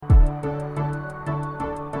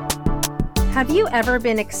Have you ever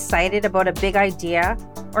been excited about a big idea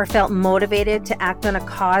or felt motivated to act on a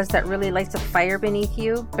cause that really lights a fire beneath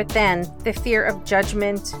you, but then the fear of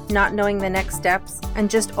judgment, not knowing the next steps,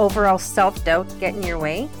 and just overall self-doubt get in your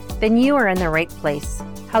way? Then you are in the right place.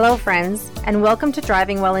 Hello, friends, and welcome to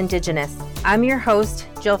Driving While Indigenous. I'm your host,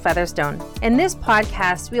 Jill Featherstone. In this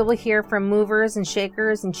podcast, we will hear from movers and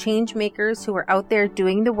shakers and change makers who are out there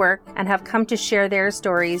doing the work and have come to share their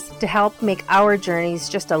stories to help make our journeys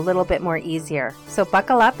just a little bit more easier. So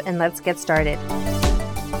buckle up and let's get started.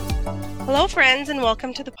 Hello, friends, and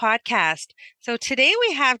welcome to the podcast. So today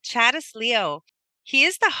we have Tchadas Leo. He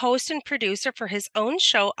is the host and producer for his own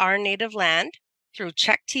show, Our Native Land, through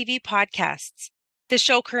Czech TV Podcasts. The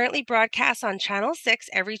show currently broadcasts on Channel 6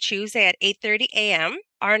 every Tuesday at 8:30 a.m.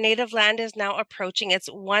 Our Native Land is now approaching its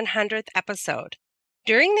 100th episode.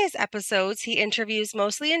 During these episodes, he interviews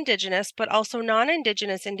mostly Indigenous, but also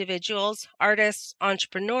non-Indigenous individuals, artists,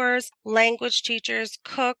 entrepreneurs, language teachers,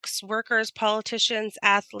 cooks, workers, politicians,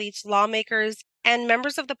 athletes, lawmakers, and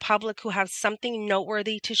members of the public who have something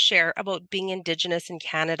noteworthy to share about being Indigenous in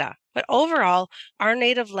Canada. But overall, Our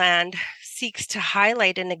Native Land seeks to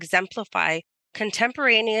highlight and exemplify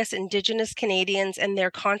contemporaneous Indigenous Canadians and their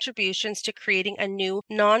contributions to creating a new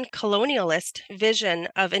non-colonialist vision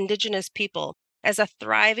of Indigenous people as a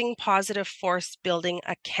thriving, positive force building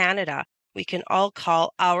a Canada we can all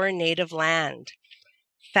call our native land.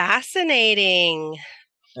 Fascinating.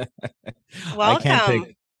 Welcome.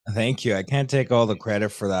 Thank you. I can't take all the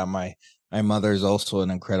credit for that. My mother is also an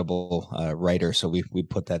incredible writer, so we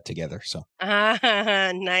put that together. So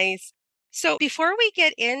nice. So before we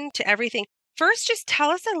get into everything, first, just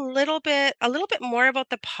tell us a little bit more about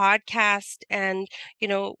the podcast and,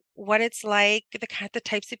 what it's like, the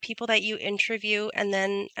types of people that you interview, and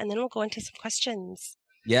then we'll go into some questions.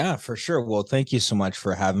 Yeah, for sure. Well, thank you so much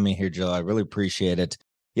for having me here, Jill. I really appreciate it.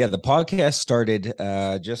 Yeah, the podcast started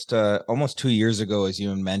just almost 2 years ago, as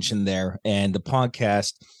you mentioned there. And the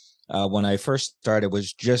podcast, when I first started,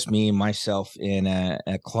 was just me, myself in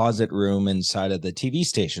a closet room inside of the TV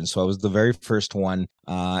station. So I was the very first one,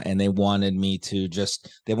 and they wanted me to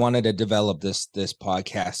develop this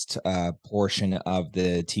podcast portion of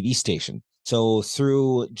the TV station. So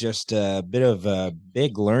through just a bit of a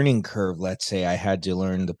big learning curve, let's say, I had to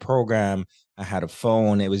learn the program. I had a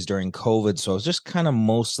phone. It was during COVID, so I was just kind of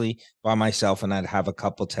mostly by myself, and I'd have a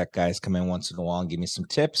couple tech guys come in once in a while and give me some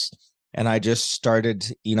tips. And I just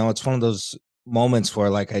started, it's one of those moments where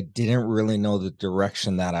like I didn't really know the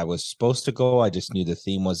direction that I was supposed to go. I just knew the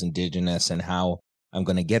theme was Indigenous, and how I'm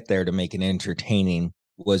going to get there to make it entertaining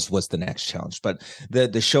was the next challenge. But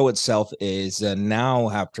the show itself is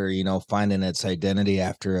now, after finding its identity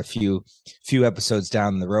after a few episodes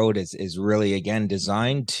down the road, is really again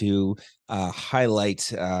designed to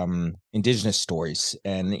highlight Indigenous stories.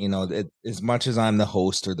 And as much as I'm the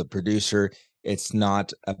host or the producer, it's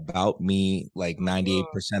not about me. Like 98%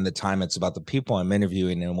 of the time, it's about the people I'm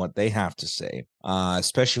interviewing and what they have to say.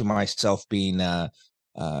 Especially myself being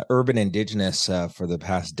urban Indigenous for the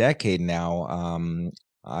past decade now.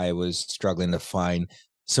 I was struggling to find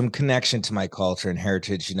some connection to my culture and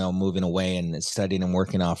heritage, moving away and studying and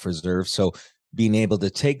working off reserve. So being able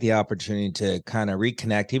to take the opportunity to kind of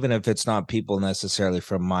reconnect, even if it's not people necessarily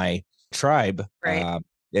from my tribe, right.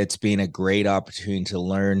 It's been a great opportunity to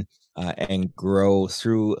learn and grow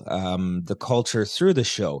through the culture through the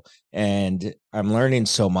show. And I'm learning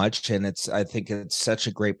so much. And I think it's such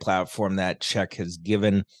a great platform that Czech has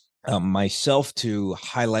given myself to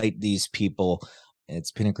highlight these people.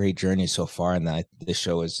 It's been a great journey so far, and this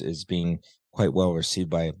show is being quite well received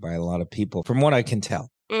by a lot of people, from what I can tell.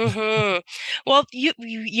 Mm-hmm. Well,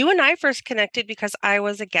 you and I first connected because I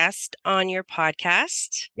was a guest on your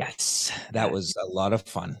podcast. Yes, that was a lot of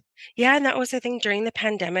fun. Yeah, and that was, I think, during the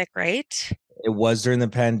pandemic, right? It was during the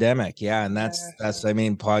pandemic, yeah, and that's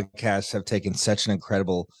podcasts have taken such an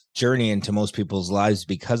incredible journey into most people's lives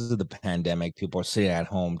because of the pandemic. People are sitting at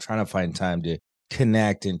home trying to find time to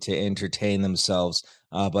connect and to entertain themselves.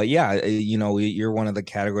 But yeah, you're one of the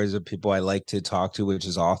categories of people I like to talk to, which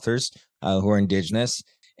is authors who are Indigenous,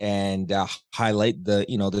 and highlight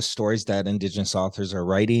the stories that Indigenous authors are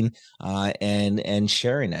writing and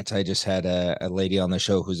sharing it. I just had a lady on the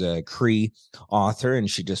show who's a Cree author, and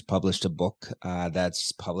she just published a book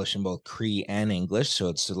that's published in both Cree and English. So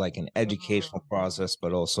it's like an educational process,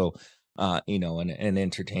 but also an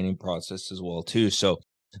entertaining process as well too. So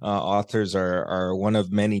authors are one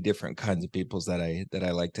of many different kinds of peoples that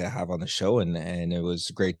I like to have on the show, and it was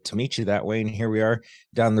great to meet you that way. And here we are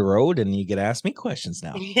down the road, and you get to ask me questions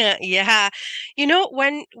now. Yeah.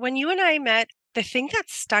 When you and I met, the thing that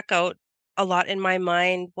stuck out a lot in my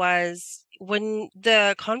mind was when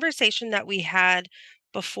the conversation that we had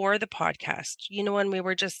before the podcast, when we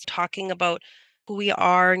were just talking about who we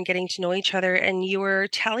are and getting to know each other, and you were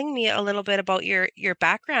telling me a little bit about your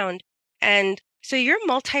background. And so you're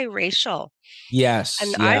multiracial. Yes,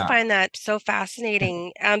 And I yeah. find that so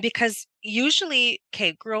fascinating, because usually,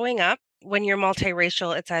 okay, growing up, when you're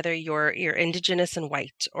multiracial, it's either you're indigenous and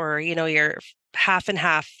white, or you're half and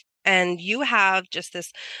half. And you have just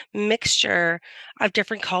this mixture of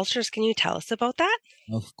different cultures. Can you tell us about that?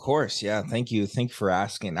 Of course, yeah. Thank you. Thank you for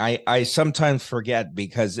asking. I sometimes forget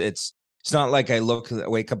because it's not like I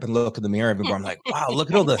wake up and look in the mirror and I'm like, wow,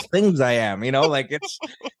 look at all the things I am, like it's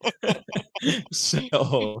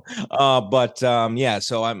so but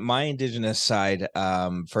so my indigenous side,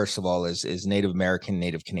 first of all, is Native American,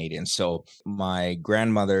 Native Canadian. So my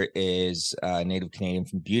grandmother is Native Canadian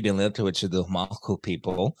from Butte Inlet, which is the Malco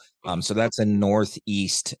people. So that's a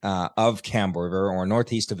northeast of Campbell River, or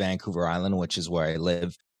northeast of Vancouver Island, which is where I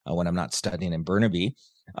live when I'm not studying in Burnaby.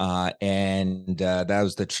 And that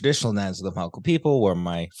was the traditional lands of the Malco people, where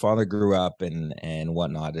my father grew up and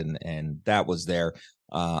whatnot, and that was there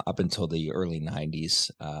up until the early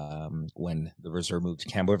 90s, when the reserve moved to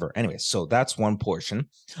Campbell River. Anyway, so that's one portion.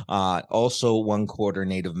 Also, one quarter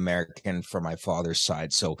Native American from my father's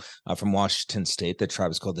side. So from Washington State, the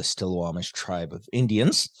tribe is called the Stillawaamish Tribe of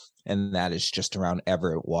Indians, and that is just around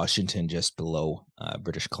Everett, Washington, just below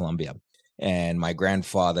British Columbia. And my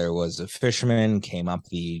grandfather was a fisherman, came up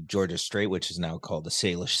the Georgia Strait, which is now called the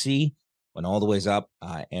Salish Sea, went all the ways up,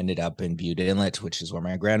 ended up in Butte Inlet, which is where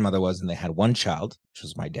my grandmother was, and they had one child, which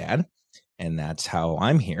was my dad, and that's how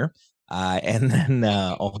I'm here. And then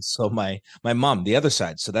also my mom, the other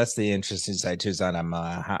side. So that's the interesting side too, is that I'm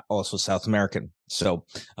also South American. So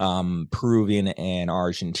Peruvian and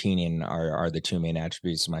Argentinian are the two main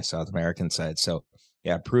attributes of my South American side. So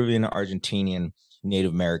yeah, Peruvian, Argentinian,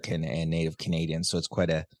 Native American, and Native Canadian. So it's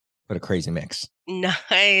quite a crazy mix.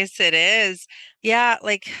 Nice, it is. Yeah,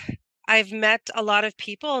 like I've met a lot of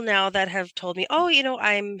people now that have told me, oh,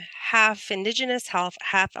 I'm half Indigenous, half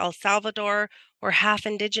El Salvador, or half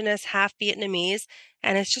Indigenous, half Vietnamese.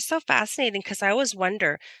 And it's just so fascinating because I always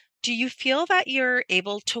wonder, do you feel that you're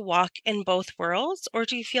able to walk in both worlds, or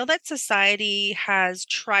do you feel that society has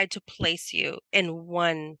tried to place you in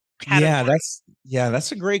one category?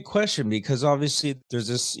 That's a great question, because obviously there's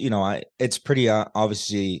this, it's pretty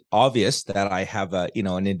obviously obvious that I have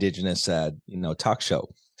an indigenous talk show.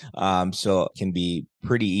 So it can be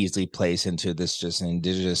pretty easily placed into this, just an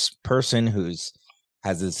indigenous person who's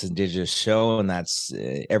has this indigenous show, and that's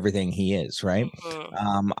everything he is, right?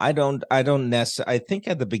 Mhm. I don't necessarily. I think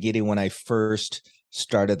at the beginning, when I first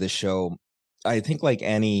started the show, I think like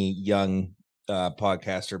any young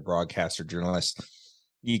podcaster, broadcaster, journalist,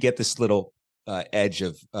 you get this little edge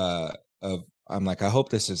of I'm like, I hope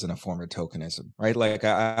this isn't a form of tokenism, right? Like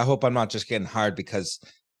I hope I'm not just getting hired because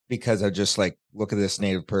I just like, look at this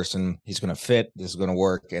native person, he's going to fit, this is going to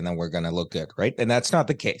work, and then we're going to look good, right? And that's not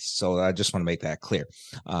the case. So I just want to make that clear.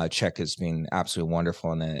 Czech has been absolutely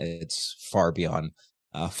wonderful, and it's far beyond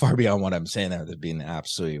what I'm saying there. They've been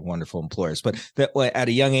absolutely wonderful employers. But that at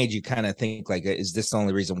a young age, you kind of think like, is this the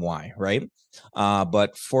only reason why, right?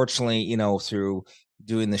 But fortunately, through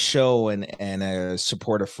doing the show and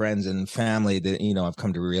support of friends and family, that I've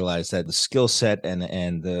come to realize that the skill set and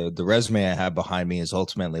the resume I have behind me is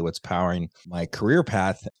ultimately what's powering my career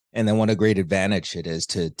path. And then what a great advantage it is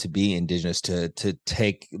to be indigenous, to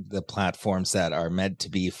take the platforms that are meant to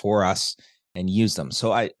be for us and use them.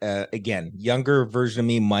 So I again, younger version of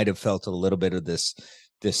me might have felt a little bit of this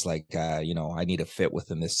like I need to fit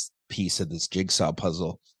within this piece of this jigsaw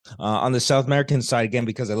puzzle. On the South American side, again,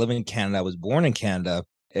 because I live in Canada, I was born in Canada.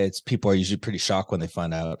 It's people are usually pretty shocked when they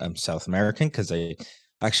find out I'm South American, because I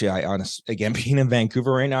honest again, being in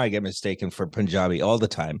Vancouver right now, I get mistaken for Punjabi all the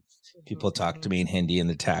time. People talk to me in Hindi in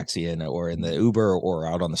the taxi or in the Uber or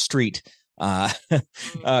out on the street. Uh,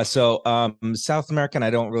 so South American, I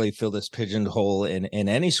don't really feel this pigeonhole in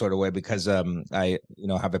any sort of way, because I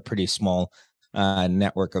have a pretty small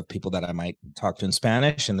network of people that I might talk to in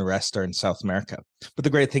Spanish, and the rest are in South America. But the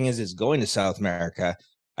great thing is going to South America,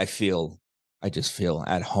 I just feel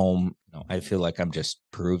at home. I feel like I'm just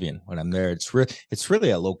Peruvian when I'm there. It's really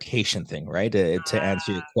a location thing, right? To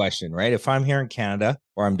answer your question, right? If I'm here in Canada,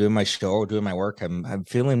 or I'm doing my show or doing my work, I'm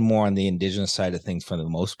feeling more on the indigenous side of things for the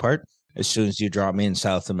most part. As soon as you drop me in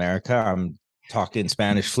South America, I'm talking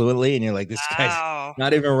Spanish fluently, and you're like, this guy's Wow.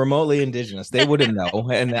 not even remotely indigenous. They wouldn't know,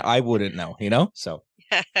 and I wouldn't know. So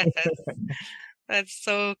Yes. That's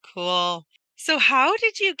so cool. So how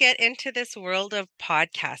did you get into this world of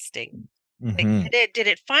podcasting? Like mhm. did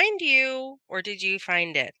it find you, or did you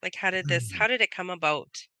find it? Like how did it come about?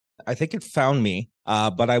 I think it found me,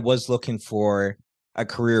 but I was looking for a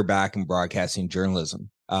career back in broadcasting journalism.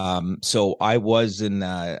 So I was in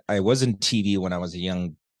TV when I was a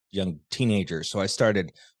young teenager. So I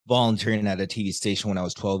started volunteering at a TV station when I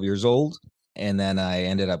was 12 years old. And then I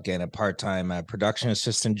ended up getting a part-time production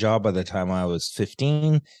assistant job by the time I was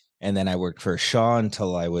 15. And then I worked for Shaw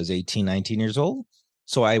until I was 18, 19 years old.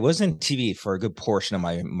 So I was in TV for a good portion of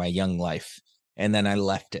my young life. And then I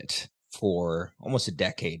left it for almost a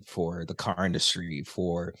decade for the car industry,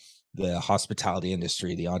 for the hospitality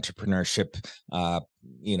industry, the entrepreneurship,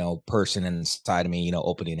 person inside of me,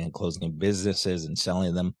 opening and closing businesses and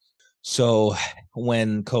selling them. So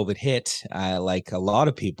when COVID hit, like a lot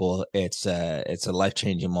of people, it's a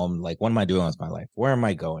life-changing moment. Like, what am I doing with my life? Where am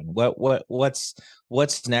I going?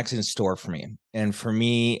 What's next in store for me? And for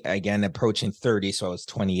me, again, approaching 30, so I was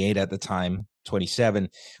 28 at the time, 27,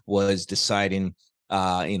 was deciding,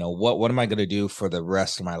 what am I going to do for the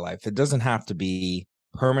rest of my life? It doesn't have to be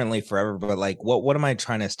permanently forever, but like, what am I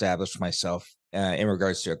trying to establish for myself in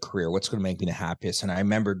regards to a career? What's going to make me the happiest? And I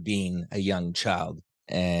remember being a young child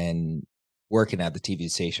and working at the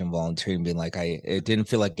TV station, volunteering, being like, it didn't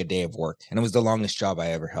feel like a day of work. And it was the longest job I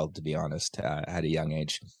ever held, to be honest, at a young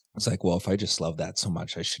age. It's like, well, if I just love that so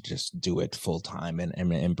much, I should just do it full time and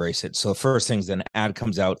embrace it. So first things, an ad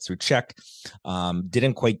comes out through Czech.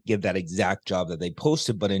 Didn't quite give that exact job that they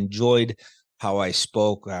posted, but enjoyed how I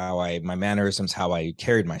spoke, my mannerisms, how I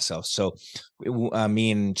carried myself. So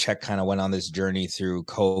me and Czech kind of went on this journey through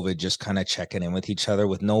COVID, just kind of checking in with each other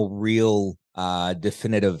with no real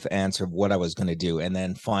definitive answer of what I was going to do. And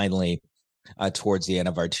then finally, towards the end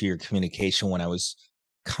of our 2-year communication, when I was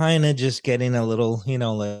kind of just getting a little,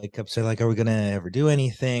 like upset, like, are we going to ever do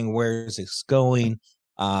anything? Where's this going?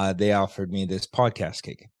 They offered me this podcast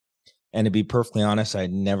gig. And to be perfectly honest,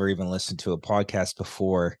 I'd never even listened to a podcast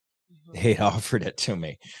before they offered it to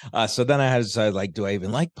me. So then I had to decide, like, do I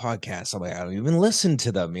even like podcasts? I'm like, I don't even listen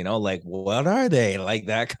to them, like, what are they? Like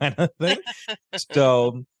that kind of thing.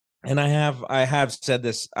 So, and I have said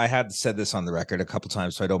this, I had said this on the record a couple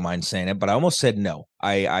times, so I don't mind saying it, but I almost said no.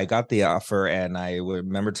 I got the offer, and I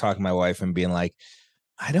remember talking to my wife and being like,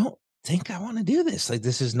 I don't think I want to do this. Like,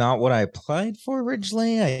 this is not what I applied for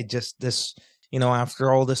originally.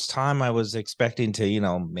 After all this time, I was expecting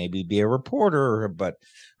to, maybe be a reporter, but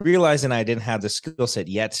realizing I didn't have the skill set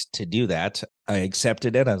yet to do that, I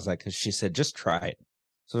accepted it. I was like, she said, just try it.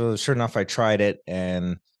 So sure enough, I tried it,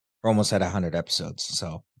 and we're almost at 100 episodes.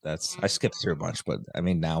 So I skipped through a bunch, but I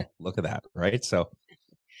mean, now look at that, right? So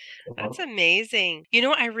That's amazing.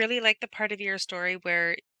 I really like the part of your story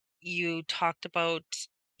where you talked about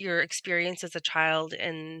your experience as a child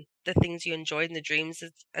and the things you enjoyed and the dreams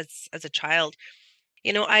as a child.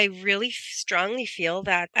 I really strongly feel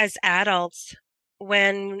that as adults,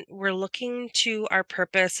 when we're looking to our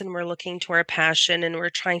purpose and we're looking to our passion and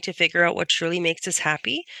we're trying to figure out what truly makes us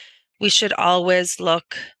happy, we should always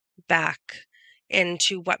look back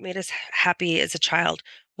into what made us happy as a child.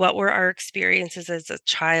 What were our experiences as a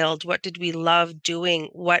child? What did we love doing?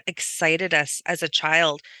 What excited us as a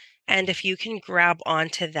child? And if you can grab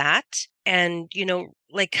onto that and,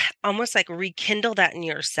 like almost like rekindle that in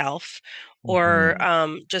yourself or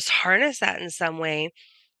just harness that in some way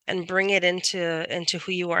and bring it into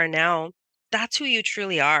who you are now, that's who you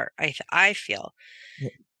truly are, I feel.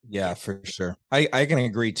 Yeah, for sure. I can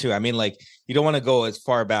agree too. I mean, like, you don't want to go as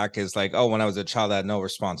far back as like, oh, when I was a child, I had no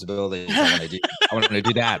responsibilities. I want to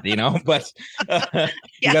do that, but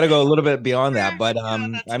you got to go a little bit beyond that. But that's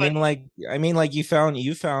I mean, funny. like you found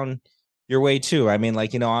your way too. I mean,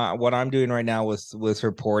 like, what I'm doing right now with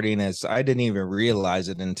reporting is I didn't even realize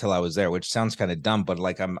it until I was there, which sounds kind of dumb, but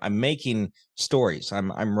like I'm making stories.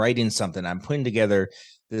 I'm writing something. I'm putting together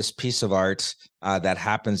this piece of art that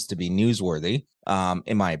happens to be newsworthy,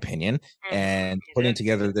 in my opinion, and putting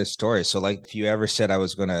together this story. So like, if you ever said I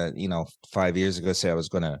was going to, 5 years ago, say I was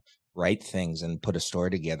going to write things and put a story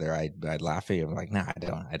together, I'd laugh at you. I'm like, nah,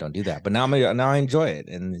 I don't do that. But now I enjoy it.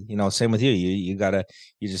 And, same with you.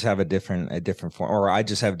 You just have a different form, or I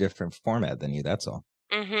just have a different format than you. That's all.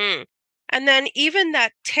 Mm-hmm. And then even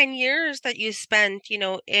that 10 years that you spent,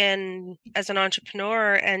 in as an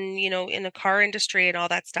entrepreneur and, in the car industry and all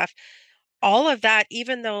that stuff, all of that,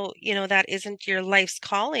 even though, that isn't your life's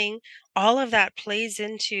calling, all of that plays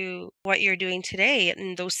into what you're doing today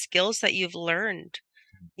and those skills that you've learned.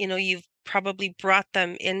 You've probably brought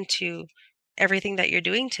them into everything that you're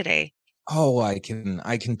doing today. Oh, I can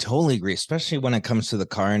totally agree, especially when it comes to the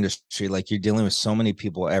car industry. Like, you're dealing with so many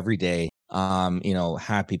people every day.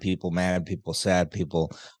 Happy people, mad people, sad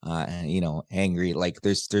people, and angry. Like,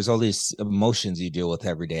 there's all these emotions you deal with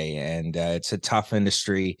every day, and it's a tough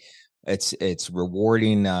industry. It's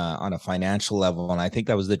rewarding on a financial level. And I think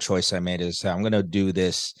that was the choice I made, is I'm going to do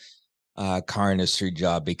this car industry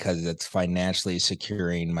job because it's financially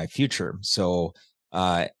securing my future. So,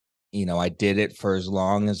 uh, I did it for as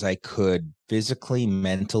long as I could physically,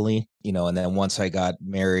 mentally, and then once I got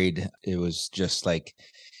married, it was just like,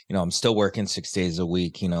 I'm still working 6 days a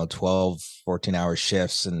week, 12, 14-hour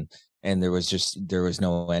shifts. And there was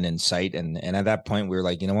no end in sight. And at that point we were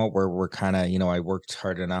like, you know what, we're kind of, I worked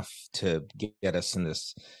hard enough to get us in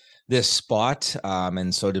this spot.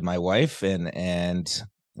 And so did my wife. And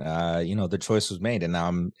the choice was made, and now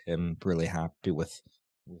I'm really happy with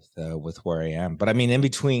where I am. But I mean, in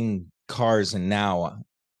between cars and now,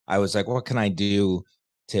 I was like, what can I do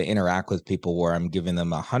to interact with people where I'm giving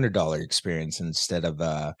them $100 experience instead of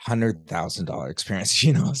 $100,000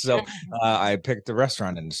 experience? So I picked the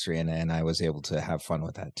restaurant industry, and I was able to have fun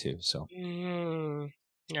with that too. So Mm,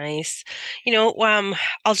 nice.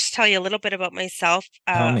 I'll just tell you a little bit about myself.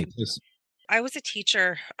 tell me, please. I was a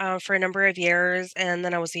teacher for a number of years, and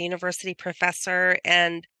then I was a university professor.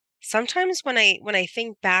 And sometimes when I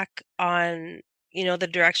think back on, the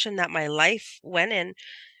direction that my life went in,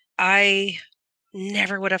 I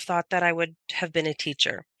never would have thought that I would have been a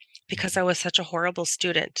teacher because I was such a horrible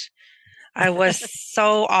student. I was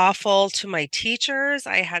so awful to my teachers.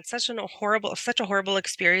 I had such a horrible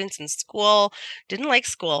experience in school. Didn't like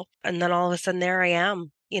school. And then all of a sudden there I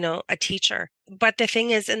am, a teacher. But the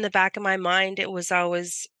thing is, in the back of my mind, it was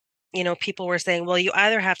always, people were saying, well, you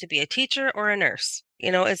either have to be a teacher or a nurse.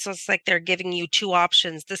 It's just like they're giving you two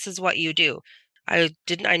options. This is what you do. I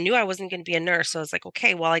knew I wasn't going to be a nurse. So I was like,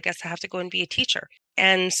 okay, well, I guess I have to go and be a teacher.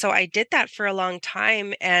 And so I did that for a long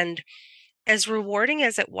time. And as rewarding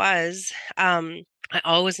as it was, I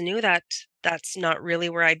always knew that that's not really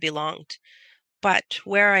where I belonged. But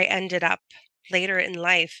where I ended up later in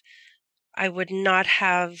life, I would not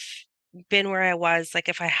have been where I was, like,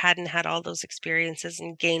 if I hadn't had all those experiences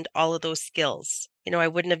and gained all of those skills. I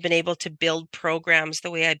wouldn't have been able to build programs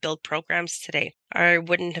the way I build programs today. I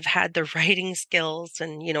wouldn't have had the writing skills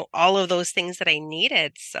and, all of those things that I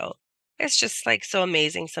needed. So it's just like so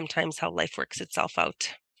amazing sometimes how life works itself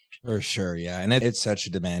out. For sure, yeah, and it's such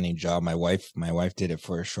a demanding job. My wife did it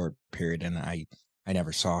for a short period, and I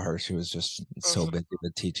never saw her. She was just so busy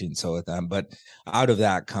with teaching. So with them, but out of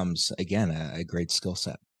that comes again a great skill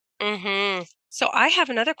set. So I have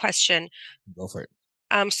another question. Go for it.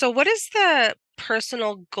 So what is the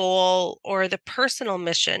personal goal or the personal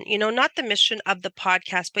mission? Not the mission of the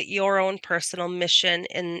podcast, but your own personal mission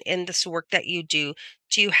in this work that you do.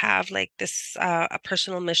 Do you have like this a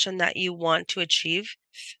personal mission that you want to achieve?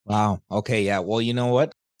 Wow. Okay. Yeah. Well, you know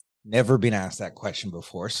what? Never been asked that question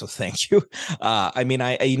before, so thank you. I mean,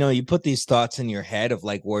 you put these thoughts in your head of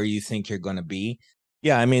like where you think you're going to be.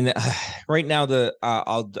 Yeah, I mean, right now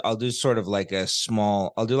I'll do sort of like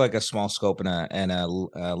I'll do like a small scope and a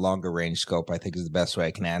longer range scope. I think is the best way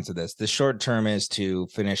I can answer this. The short term is to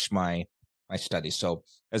finish my studies. So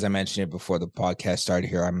as I mentioned it before the podcast started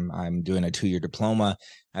here, I'm doing a 2-year diploma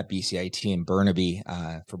at BCIT in Burnaby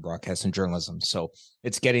for broadcast and journalism. So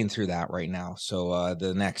it's getting through that right now. So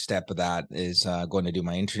the next step of that is going to do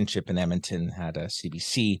my internship in Edmonton at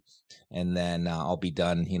CBC, and then I'll be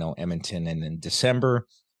done, Edmonton, and in December,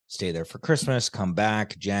 stay there for Christmas, come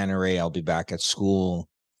back January. I'll be back at school.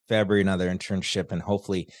 February, another internship, and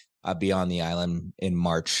hopefully I'll be on the island in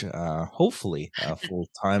March. Hopefully, full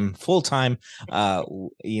time.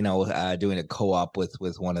 Doing a co-op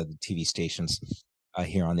with one of the TV stations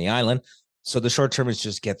here on the island. So the short term is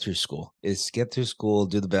just get through school.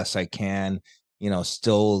 Do the best I can.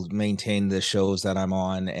 Still maintain the shows that I'm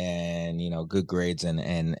on, and good grades,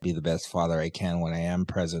 and be the best father I can when I am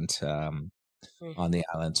present. On the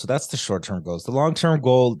island. So that's the short-term goals. The long-term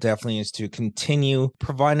goal definitely is to continue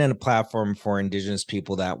providing a platform for Indigenous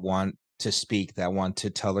people that want to speak, that want to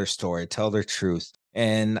tell their story, tell their truth.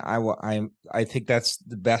 And I think that's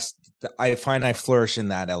the best. I find I flourish in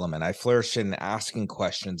that element. I flourish in asking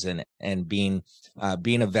questions and being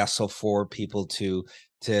a vessel for people to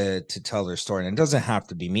tell their story. And it doesn't have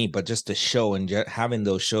to be me, but just a show, and having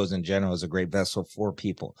those shows in general is a great vessel for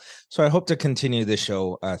people. So I hope to continue the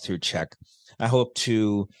show through Czech. I hope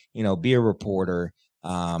to, be a reporter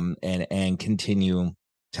and continue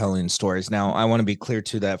telling stories. Now, I want to be clear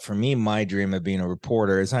too that for me, my dream of being a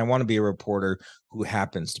reporter is I want to be a reporter who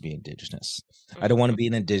happens to be Indigenous. I don't want to be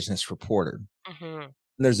an Indigenous reporter.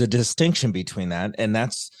 There's a distinction between that, and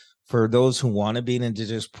that's for those who want to be an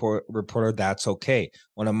Indigenous reporter. That's okay.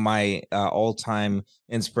 One of my all-time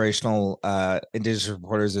inspirational Indigenous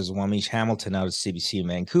reporters is Wamish Hamilton out of CBC in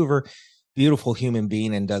Vancouver. Beautiful human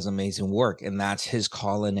being and does amazing work, and that's his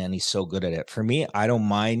calling, and he's so good at it. For me, I don't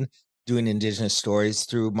mind doing Indigenous stories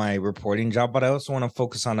through my reporting job, but I also want to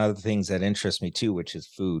focus on other things that interest me too, which is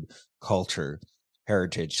food, culture,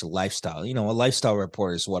 heritage, lifestyle. A lifestyle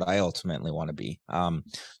reporter is what I ultimately want to be.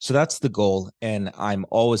 So that's the goal. And I'm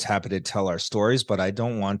always happy to tell our stories, but I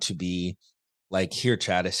don't want to be like, here,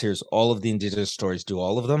 Tchadas, here's all of the Indigenous stories, do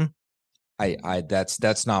all of them.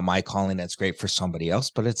 That's not my calling. That's great for somebody else,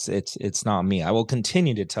 but it's not me. I will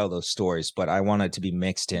continue to tell those stories, but I want it to be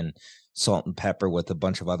mixed in salt and pepper with a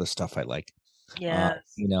bunch of other stuff I like. Yes.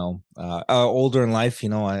 Older in life,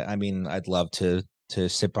 I mean, I'd love to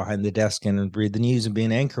sit behind the desk and read the news and be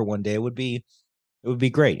an anchor one day. It would be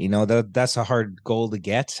great. That's a hard goal to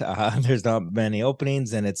get. There's not many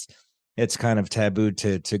openings, and it's kind of taboo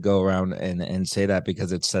to go around and say that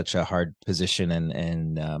because it's such a hard position,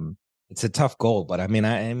 and it's a tough goal. But I mean,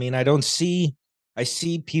 I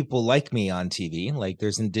see people like me on TV. Like,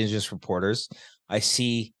 there's Indigenous reporters. I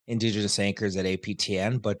see Indigenous anchors at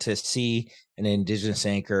APTN, but to see an Indigenous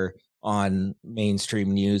anchor on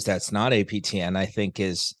mainstream news that's not APTN, I think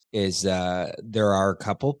is there are a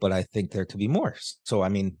couple, but I think there could be more. So I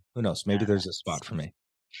mean, who knows? Maybe there's a spot for me.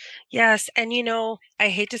 Yes, and I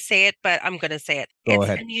hate to say it, but I'm gonna say it. Go It's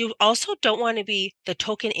ahead. and you also don't want to be the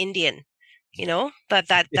token Indian,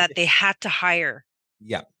 that they had to hire.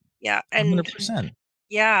 Yeah, Yeah, and 100%.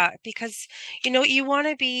 yeah, because you want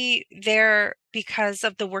to be there because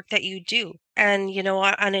of the work that you do, and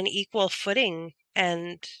on an equal footing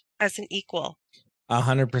and as an equal.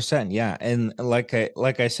 100%, yeah, and like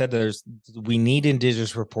I said, we need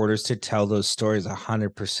Indigenous reporters to tell those stories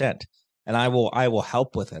 100%, and I will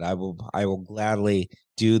help with it. I will gladly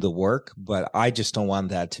do the work, but I just don't want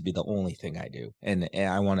that to be the only thing I do, and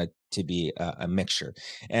I want it to be a mixture.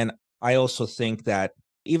 And I also think that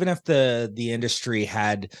even if the industry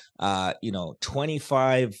had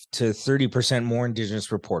 25 to 30% more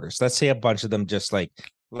Indigenous reporters, let's say a bunch of them, just like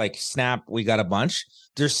snap, we got a bunch,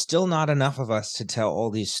 there's still not enough of us to tell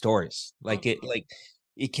all these stories. Like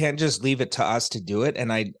you can't just leave it to us to do it.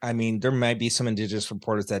 And I mean, there might be some Indigenous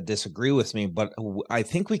reporters that disagree with me, but I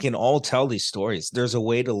think we can all tell these stories. There's a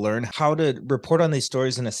way to learn how to report on these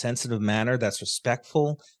stories in a sensitive manner that's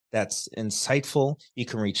respectful, that's insightful. You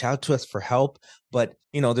can reach out to us for help. But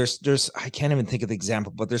there's I can't even think of the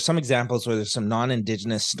example, but there's some examples where there's some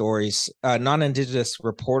non-Indigenous stories. Non-Indigenous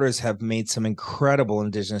reporters have made some incredible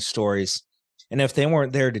Indigenous stories, and if they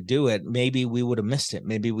weren't there to do it, maybe we would have missed it.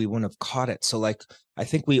 Maybe we wouldn't have caught it. So, like, I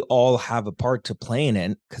think we all have a part to play in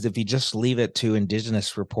it, because if you just leave it to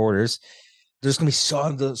Indigenous reporters, there's going to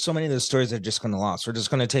be so many of those stories that are just going to lost. We're just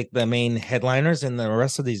going to take the main headliners, and the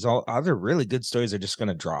rest of these all other really good stories are just going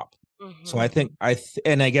to drop. So I Hmm. think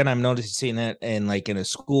and again, I'm noticing it in a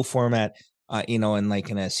school format, and like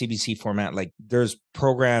in a CBC format. Like, there's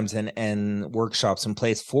programs and workshops in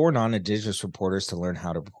place for non-Indigenous reporters to learn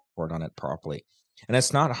how to report on it properly. And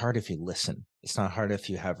it's not hard if you listen. It's not hard if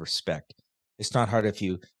you have respect. It's not hard if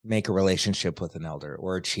you make a relationship with an elder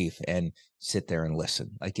or a chief and sit there and listen.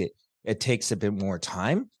 Like, it takes a bit more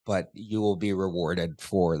time, but you will be rewarded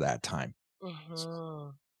for that time. Hmm.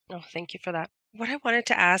 Oh, thank you for that. What I wanted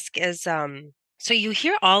to ask is, so you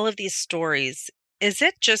hear all of these stories. Is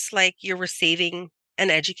it just like you're receiving an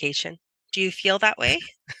education? Do you feel that way?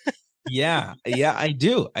 Yeah, yeah, I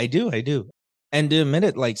do. And to admit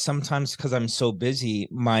it, like, sometimes because I'm so busy,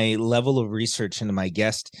 my level of research into my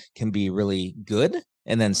guest can be really good.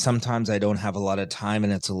 And then sometimes I don't have a lot of time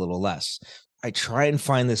and it's a little less. I try and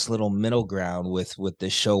find this little middle ground with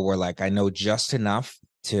this show where, like, I know just enough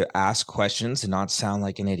to ask questions and not sound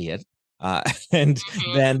like an idiot. And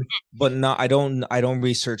Mhm. then, but not, I don't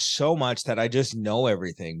research so much that I just know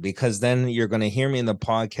everything, because then you're going to hear me in the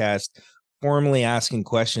podcast formally asking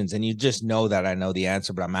questions and you just know that I know the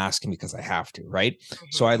answer, but I'm asking because I have to, right?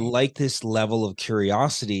 So I Mhm. like this level of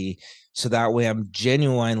curiosity, so that way I'm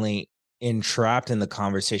genuinely entrapped in the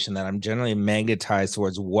conversation, that I'm generally magnetized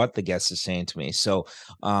towards what the guest is saying to me. So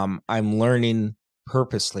I'm learning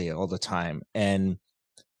purposely all the time. And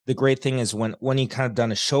the great thing is, when you kind of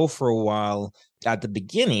done a show for a while, at the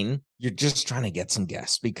beginning you're just trying to get some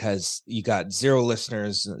guests because you got zero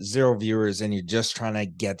listeners, zero viewers, and you're just trying to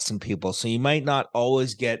get some people, so you might not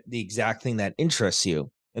always get the exact thing that interests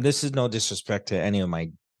you. And this is no disrespect to any of my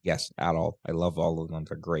guests at all. I love all of them,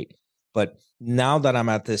 they're great. But now that I'm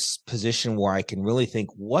at this position where I can really think,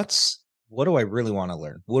 what do I really want to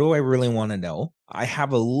learn, what do I really want to know, I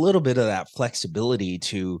have a little bit of that flexibility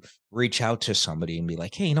to reach out to somebody and be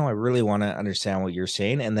like, hey, I really want to understand what you're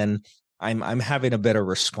saying. And then I'm having a better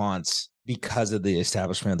response because of the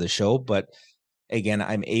establishment of the show. But again,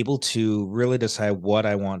 I'm able to really decide what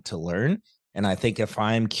I want to learn. And I think if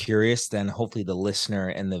I'm curious, then hopefully the listener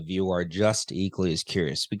and the viewer are just equally as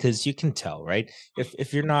curious, because you can tell, right?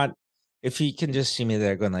 If you're not, if you can just see me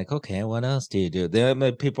there going like, okay, what else do you do? Then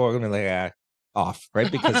people are gonna be like, off,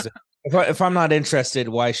 right? Because if I'm not interested,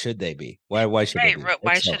 why should they be? Why should they Right. be? Right?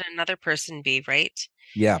 Why should So another person be, right?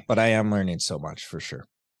 yeah, but I am learning so much for sure.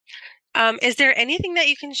 Is there anything that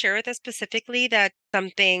you can share with us specifically, that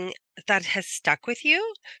something that has stuck with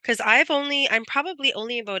you? Because I'm probably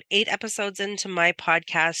only about 8 episodes into my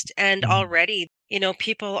podcast, and Mhm. already,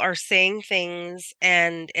 people are saying things,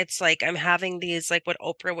 and it's like I'm having these, like what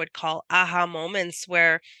Oprah would call aha moments,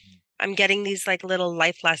 where I'm getting these like little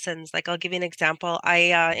life lessons. Like I'll give you an example.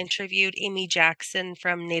 I interviewed Amy Jackson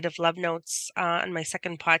from Native Love Notes on my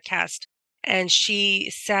second podcast. And she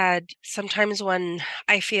said, sometimes when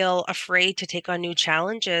I feel afraid to take on new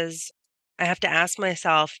challenges, I have to ask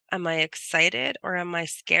myself, am I excited or am I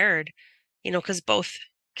scared? Because both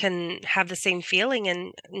can have the same feeling,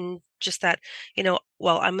 and just that,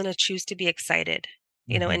 well, I'm going to choose to be excited,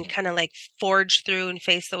 Mhm. and kind of like forge through and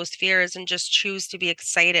face those fears and just choose to be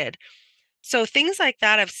excited. So things like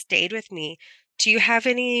that have stayed with me. Do you have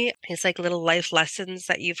any, it's like little life lessons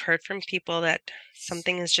that you've heard from people that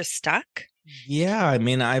something is just stuck? Yeah, I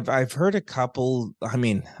mean, I've heard a couple. I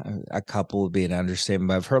mean, a couple would be an understatement,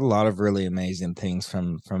 but I've heard a lot of really amazing things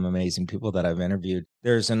from amazing people that I've interviewed.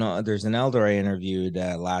 There's an elder I interviewed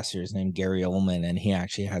last year. His name Gary Ullman, and he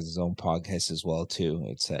actually has his own podcast as well too.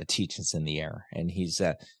 It's Teachings in the Air, and he's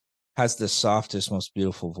has the softest, most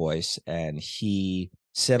beautiful voice, and he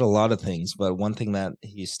said a lot of things. But one thing that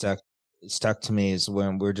he stuck to me is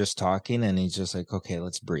when we're just talking, and he's just like, "Okay,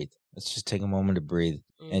 let's breathe. Let's just take a moment to breathe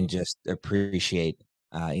Mm, and just appreciate,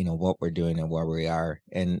 what we're doing and where we are."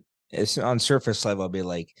 And it's on surface level, I'll be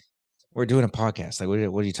like, we're doing a podcast. Like,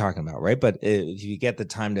 what are you talking about? Right. But if you get the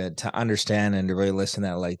time to understand and to really listen,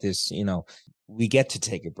 that like this, we get to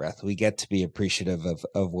take a breath. We get to be appreciative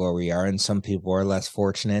of where we are. And some people are less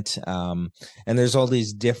fortunate. And there's all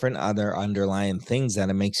these different other underlying things that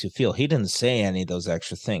it makes you feel. He didn't say any of those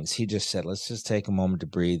extra things. He just said, let's just take a moment to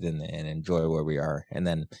breathe and enjoy where we are. And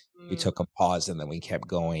then we mm, took a pause and then we kept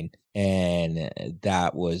going. And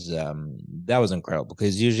that was incredible,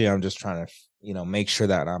 because usually I'm just trying to make sure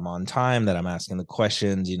that I'm on time, that I'm asking the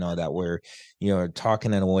questions, that we're,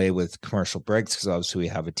 talking in a way with commercial breaks, because obviously we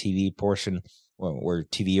have a TV portion. We're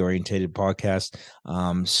TV oriented podcast.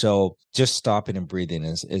 So just stopping and breathing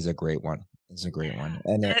is a great one. Is a great one.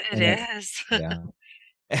 it is. Yeah.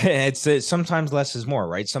 It's sometimes less is more,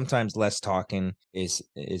 right? Sometimes less talking is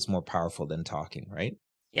more powerful than talking, right?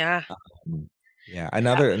 Yeah. Mm, yeah,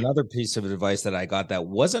 Yeah. another piece of advice that I got that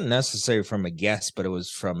wasn't necessarily from a guest, but it was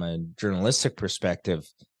from a journalistic perspective,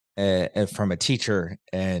 from a teacher,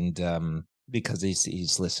 and because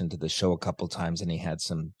he's listened to the show a couple times, and he had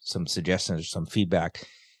some suggestions or some feedback,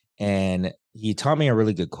 and he taught me a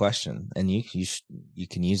really good question, and you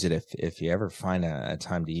can use it if you ever find a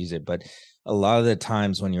time to use it. But a lot of the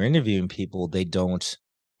times when you're interviewing people, they're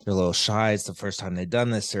a little shy. It's the first time they've done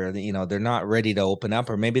this, or they're not ready to open up,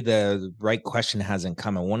 or maybe the right question hasn't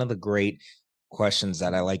come. And one of the great questions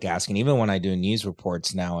that I like asking, even when I do news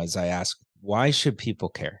reports now, is I ask, why should people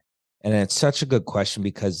care? And it's such a good question,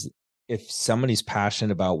 because if somebody's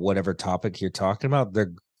passionate about whatever topic you're talking about,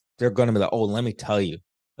 they're going to be like, oh, let me tell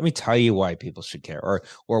you why people should care, or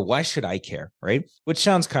why should I care, right? Which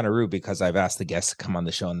sounds kind of rude, because I've asked the guests to come on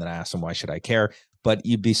the show and then I ask them, why should I care? But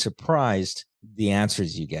you'd be surprised the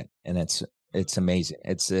answers you get, and it's amazing.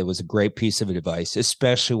 It was a great piece of advice,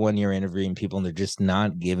 especially when you're interviewing people and they're just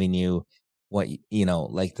not giving you what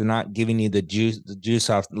like they're not giving you the juice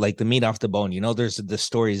off, like the meat off the bone. There's the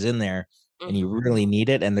stories in there, and you Mhm. really need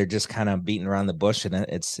it, and they're just kind of beating around the bush. And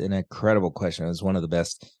it's an incredible question. It was one of the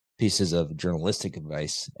best pieces of journalistic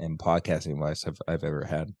advice and podcasting advice I've ever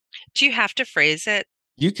had. Do you have to phrase it?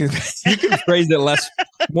 You can you can phrase it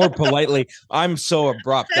more politely. I'm so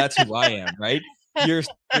abrupt. That's who I am, right? You're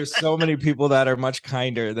There's so many people that are much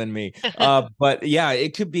kinder than me. But yeah,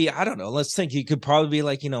 it could be, I don't know. Let's think. You could probably be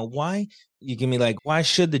like, why you can be like, why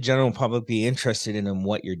should the general public be interested in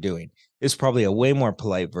what you're doing? It's probably a way more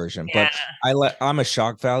polite version. Yeah. But I'm a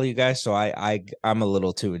shock value guy, so I'm a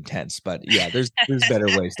little too intense. But yeah, there's better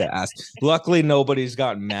ways to ask. Luckily, nobody's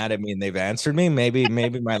gotten mad at me and they've answered me. Maybe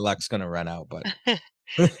my luck's gonna run out, but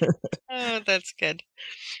Oh, that's good.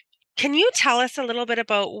 Can you tell us a little bit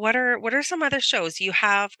about what are some other shows? You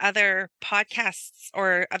have other podcasts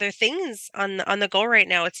or other things on the go right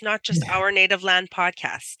now. It's not just Our Native Land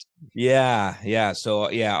podcast. Yeah. So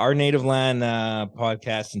yeah, Our Native Land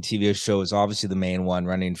podcast and TV show is obviously the main one,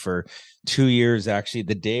 running for 2 years. Actually,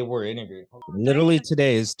 the day we're integrated, literally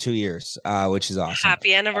today is 2 years, which is awesome.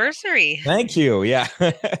 Happy anniversary. Thank you. Yeah.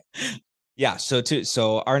 Yeah.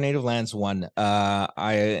 So Our Native Land's one.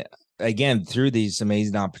 I again, through these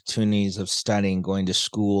amazing opportunities of studying, going to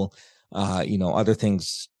school, other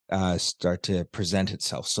things start to present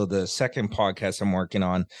itself. So the second podcast I'm working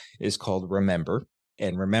on is called Remember.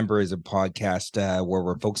 And Remember is a podcast where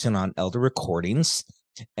we're focusing on elder recordings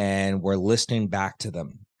and we're listening back to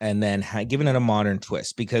them and then giving it a modern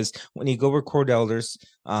twist. Because when you go record elders,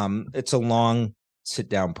 it's a long sit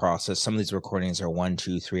down process. Some of these recordings are 1,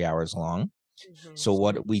 2, 3 hours long. So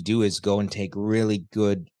what we do is go and take really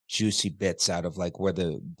good juicy bits out of like where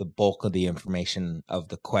the bulk of the information of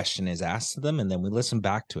the question is asked to them, and then we listen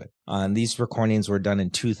back to it. And these recordings were done in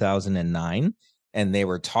 2009, and they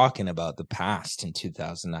were talking about the past in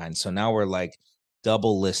 2009. So now we're like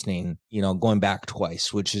double listening, going back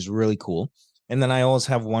twice, which is really cool. And then I always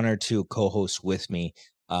have one or two co-hosts with me,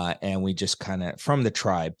 and we just kind of from the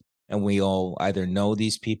tribe. And we all either know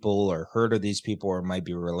these people or heard of these people or might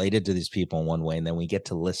be related to these people in one way. And then we get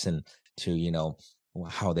to listen to,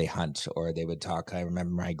 how they hunt, or they would talk. I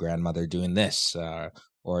remember my grandmother doing this,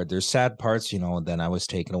 or there's sad parts, then I was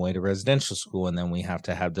taken away to residential school. And then we have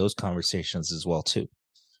to have those conversations as well, too.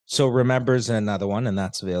 So Remember's another one, and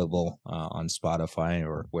that's available on Spotify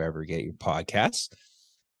or wherever you get your podcasts.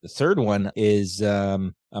 The third one is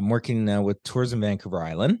I'm working with Tourism Vancouver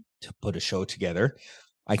Island to put a show together.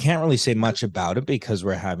 I can't really say much about it because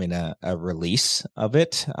we're having a release of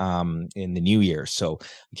it in the new year. So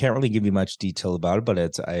I can't really give you much detail about it, but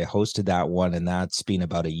I hosted that one, and that's been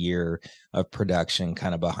about a year of production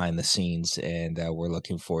kind of behind the scenes. And we're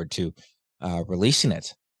looking forward to releasing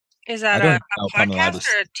it. Is that a podcast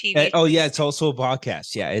or a TV? Oh, yeah, it's also a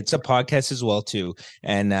podcast. Yeah, it's a podcast as well, too.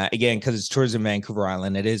 And again, because it's Tourism Vancouver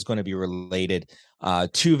Island, it is going to be related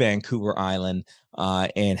to Vancouver Island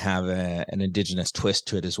and have an Indigenous twist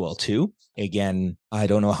to it as well, too. Again, I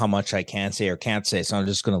don't know how much I can say or can't say, so I'm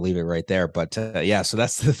just going to leave it right there. But yeah, so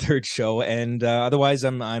that's the third show. And otherwise,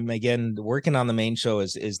 I'm again working on the main show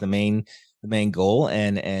is the main goal,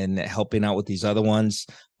 and helping out with these other ones.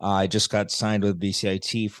 I just got signed with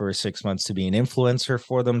BCIT for 6 months to be an influencer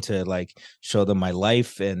for them, to like show them my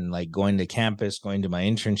life and like going to campus, going to my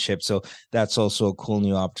internship. So that's also a cool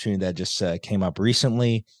new opportunity that just came up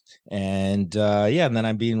recently. And and then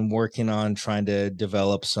I've been working on trying to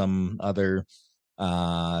develop some other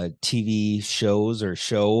TV shows or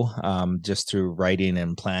show just through writing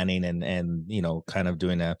and planning and kind of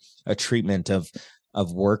doing a treatment of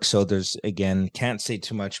work. So there's, again, can't say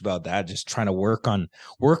too much about that. Just trying to work on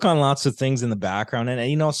lots of things in the background.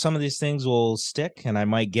 And, some of these things will stick and I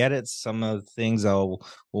might get it. Some of the things will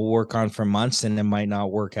work on for months and it might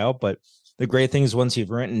not work out. But the great thing is once you've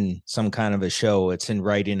written some kind of a show, it's in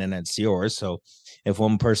writing and it's yours. So if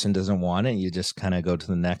one person doesn't want it, you just kind of go to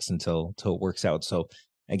the next until it works out. So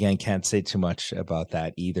again, can't say too much about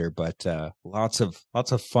that either, but lots of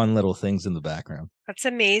fun little things in the background. That's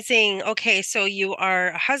amazing. Okay, so you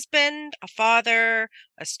are a husband, a father,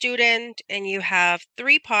 a student, and you have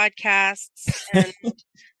 3 podcasts and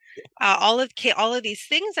all of these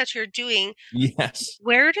things that you're doing. Yes.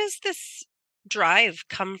 Where does this drive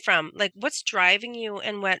come from? Like, what's driving you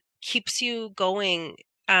and what keeps you going?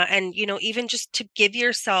 And even just to give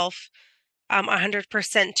yourself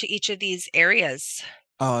 100% to each of these areas.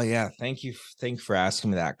 Oh yeah, thank you for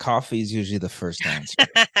asking me that. Coffee is usually the first answer.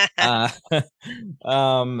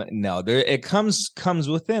 No, it comes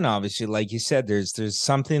within, obviously. Like you said, there's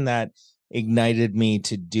something that ignited me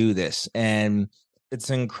to do this, and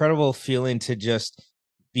it's an incredible feeling to just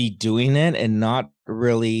be doing it and not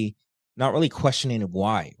really questioning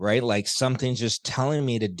why, right? Like something's just telling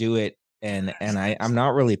me to do it, and I'm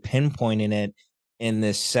not really pinpointing it in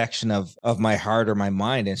this section of my heart or my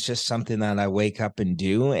mind. It's just something that I wake up and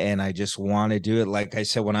do, and I just want to do it. Like I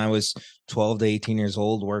said, when I was 12 to 18 years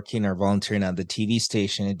old, working or volunteering at the TV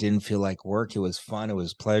station, it didn't feel like work. It was fun. It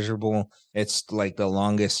was pleasurable. It's like the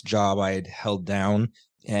longest job I had held down,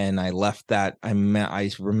 and I left that.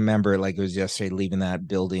 I remember like it was yesterday, leaving that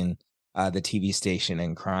building, the TV station,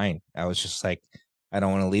 and crying. I was just like, I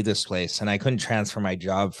don't want to leave this place. And I couldn't transfer my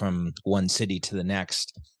job from one city to the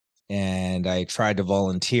next. And I tried to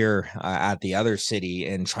volunteer at the other city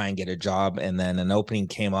and try and get a job. And then an opening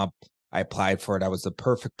came up. I applied for it. I was the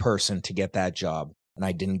perfect person to get that job, and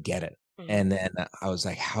I didn't get it. And then I was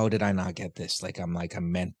like, how did I not get this?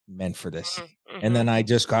 I'm meant for this. Mm-hmm. And then I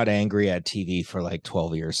just got angry at TV for like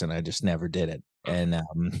 12 years and I just never did it. And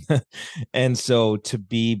and so to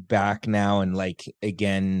be back now and like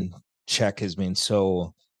again, Czech has been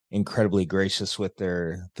so incredibly gracious with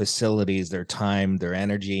their facilities, their time, their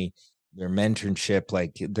energy, their mentorship.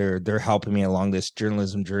 Like they're helping me along this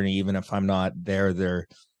journalism journey. Even if I'm not there, they're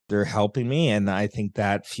helping me. And I think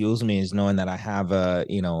that fuels me, is knowing that I have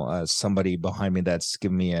somebody behind me that's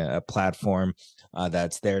giving me a platform,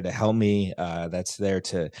 that's there to help me, that's there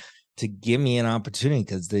to give me an opportunity,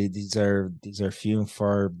 because these are few and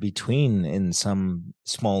far between in some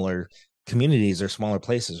smaller communities or smaller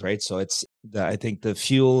places, right? So I think the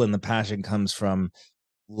fuel and the passion comes from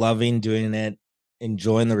loving doing it,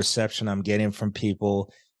 enjoying the reception I'm getting from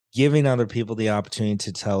people, giving other people the opportunity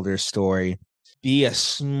to tell their story, be a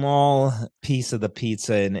small piece of the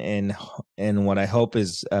pizza, and what I hope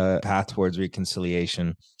is a path towards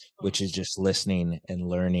reconciliation, which is just listening and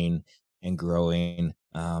learning and growing.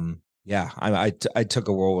 I took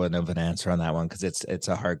a whirlwind of an answer on that one, because it's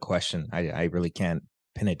a hard question. I really can't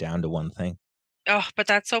pin it down to one thing. Oh, but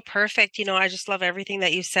that's so perfect. I just love everything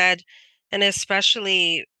that you said. And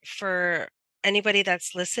especially for anybody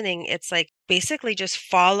that's listening, it's like basically just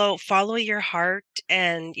follow your heart,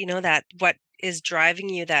 and that what is driving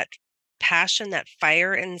you, that passion, that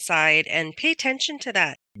fire inside, and pay attention to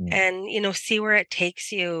that. And see where it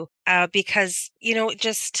takes you, because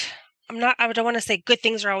just I don't want to say good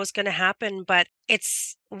things are always going to happen, but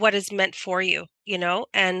it's what is meant for you,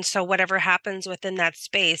 and so whatever happens within that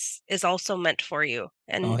space is also meant for you.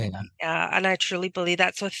 And Oh yeah. and I truly believe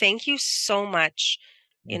that. So thank you so much,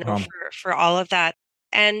 No problem. for all of that.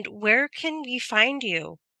 And where can we find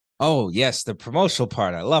you? Oh yes, the promotional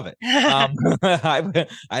part. I love it. I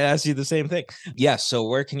asked you the same thing. Yes. So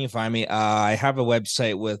where can you find me? I have a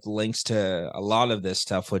website with links to a lot of this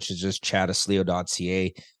stuff, which is just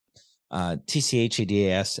chadasleo.ca.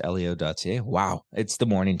 TCHADASLEO.ca. Wow, it's the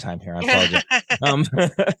morning time here. I apologize.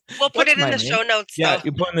 We'll put it in the show notes. Yeah, though.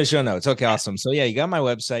 you put in the show notes. Okay, awesome. So yeah, you got my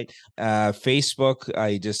website. Facebook,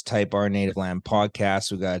 I just type Our Native Land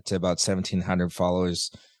Podcast. We got about 1,700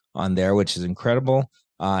 followers on there, which is incredible.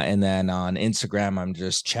 And then on Instagram, I'm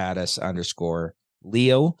just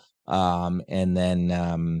Tchadas_Leo. And then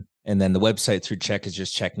the website through Czech is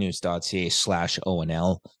just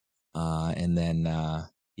czechnews.ca/ONL. And then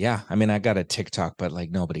yeah, I mean, I got a TikTok, but like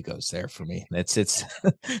nobody goes there for me. It's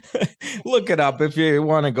look it up if you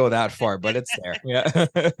want to go that far, but it's there. Yeah.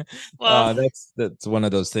 Well, that's one of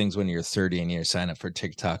those things when you're 30 and you sign up for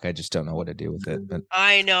TikTok. I just don't know what to do with it. But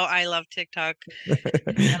I know I love TikTok.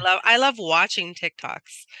 I love watching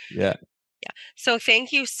TikToks. Yeah. Yeah. So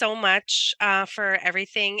thank you so much for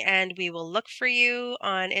everything. And we will look for you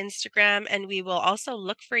on Instagram, and we will also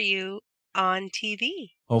look for you on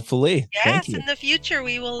TV. Hopefully. Thank Yes, you. in the future,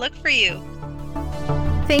 we will look for you.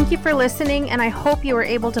 Thank you for listening, and I hope you were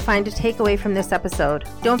able to find a takeaway from this episode.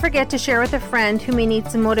 Don't forget to share with a friend who may need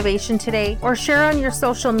some motivation today, or share on your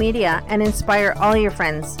social media and inspire all your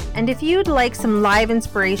friends. And if you'd like some live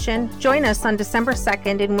inspiration, join us on December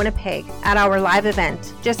 2nd in Winnipeg at our live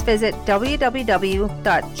event. Just visit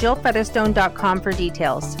www.jillfeatherstone.com for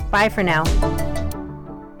details. Bye for now.